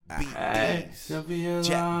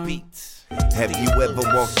Jack Beats. Have you ever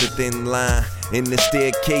walked a thin line in the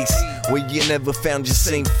staircase where you never found your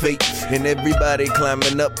same fate? And everybody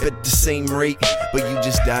climbing up at the same rate, but you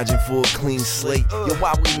just dodging for a clean slate. Yo,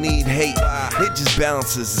 why we need hate? It just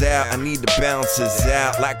balances out. I need to balance this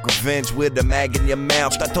out like revenge with a mag in your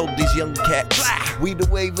mouth. I told these young cats, we the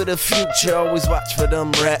wave of the future. Always watch for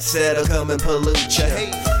them rats that'll come and pollute ya.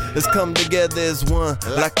 Let's come together as one,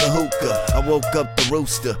 like a hookah. I woke up the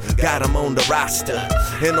rooster, got him on the roster.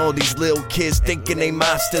 And all these little kids thinking they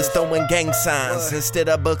monsters, throwing gang signs instead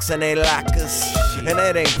of books in they lockers. And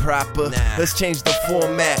that ain't proper, let's change the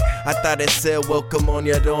format. I thought it said welcome on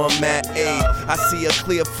your doormat. Hey, I see a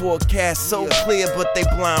clear forecast, so clear but they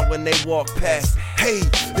blind when they walk past. Hey,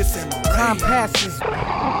 this ain't my time passes.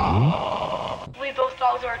 Believe those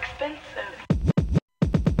dogs are expensive.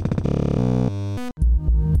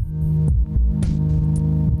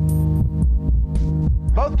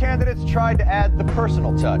 Both candidates tried to add the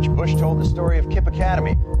personal touch. Bush told the story of KIPP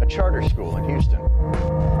Academy, a charter school in Houston.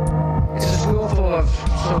 It's a school full of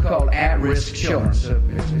so-called at-risk children. So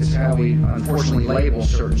it's how we unfortunately label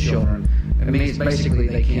certain children. It means basically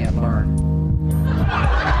they can't learn.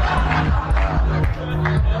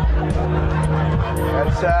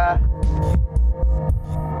 That's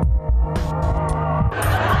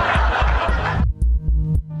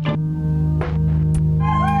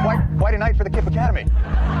quite a night for the KIPP Academy.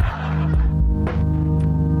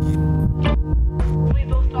 Believe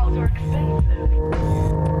those dogs are expensive.